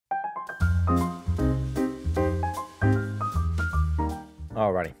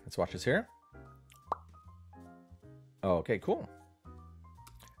Alrighty, let's watch this here. Okay, cool.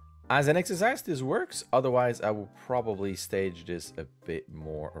 As an exercise, this works. Otherwise, I will probably stage this a bit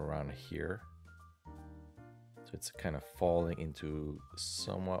more around here. So it's kind of falling into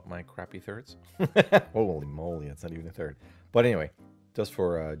somewhat my crappy thirds. Holy moly, it's not even a third. But anyway, just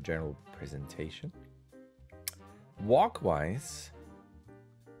for a general presentation. Walk-wise,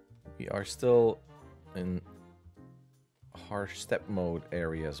 we are still in harsh step mode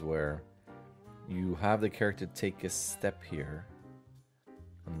areas where you have the character take a step here.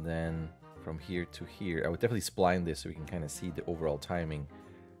 And then from here to here, I would definitely spline this so we can kind of see the overall timing.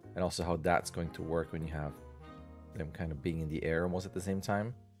 And also how that's going to work when you have them kind of being in the air almost at the same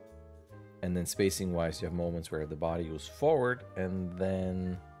time. And then spacing wise, you have moments where the body goes forward and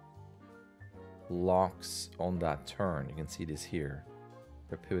then locks on that turn. You can see this here.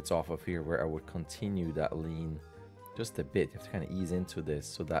 It pivots off of here where I would continue that lean just a bit. You have to kind of ease into this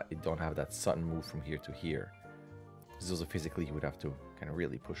so that you don't have that sudden move from here to here. Because also physically you would have to kind of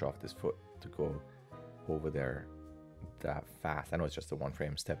really push off this foot to go over there that fast. I know it's just a one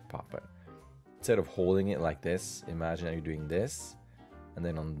frame step pop, but instead of holding it like this, imagine that you're doing this, and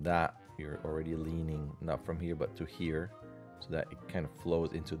then on that you're already leaning not from here but to here, so that it kind of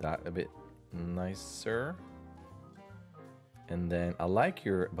flows into that a bit nicer. And then I like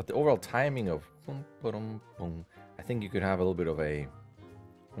but the overall timing of boom, boom, boom. I think you could have a little bit of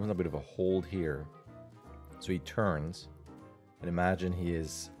a hold here. So he turns, and imagine he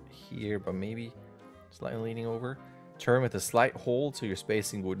is here, but maybe slightly leaning over. Turn with a slight hold, so your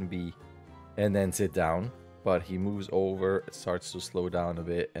spacing wouldn't be, and then sit down. But he moves over, it starts to slow down a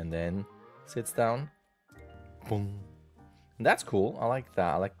bit, and then sits down. Boom. And that's cool. I like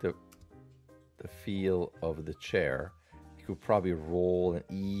that. I like the feel of the chair. You could probably roll and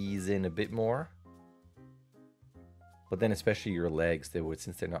ease in a bit more. But then especially your legs, they would,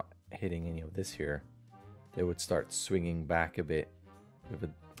 since they're not hitting any of this here, they would start swinging back a bit with a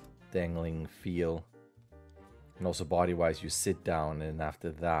dangling feel. And also body-wise, you sit down, and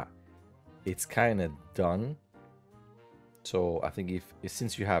after that, it's kind of done. So I think if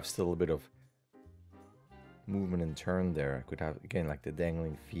since you have still a bit of movement and turn there, I could have, again, like the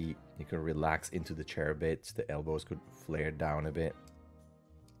dangling feet. You could relax into the chair a bit. So the elbows could flare down a bit.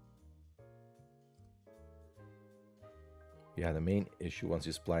 Yeah, the main issue once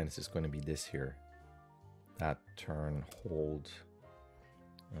you spline is just going to be this here. That turn, hold.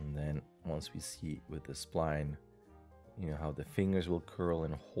 And then once we see with the spline, you know, how the fingers will curl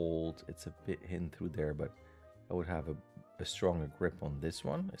and hold. It's a bit hidden through there, but I would have a stronger grip on this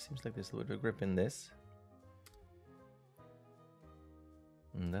one. It seems like there's a little bit of grip in this.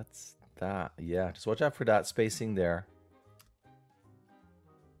 And that's that. Yeah, just watch out for that spacing there.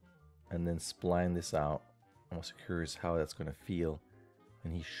 And then spline this out. I'm also curious how that's going to feel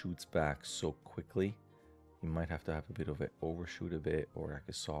when he shoots back so quickly. You might have to have a bit of an overshoot a bit, or like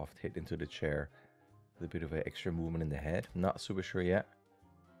a soft hit into the chair with a bit of an extra movement in the head. Not super sure yet.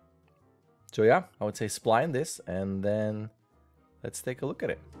 So yeah, I would say spline this, and then let's take a look at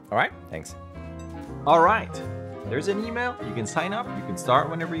it. All right, thanks. All right, there's an email. You can sign up. You can start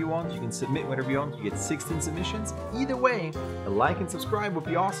whenever you want. You can submit whenever you want. You get 16 submissions. Either way, a like and subscribe would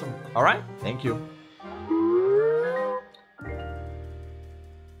be awesome. All right, thank you.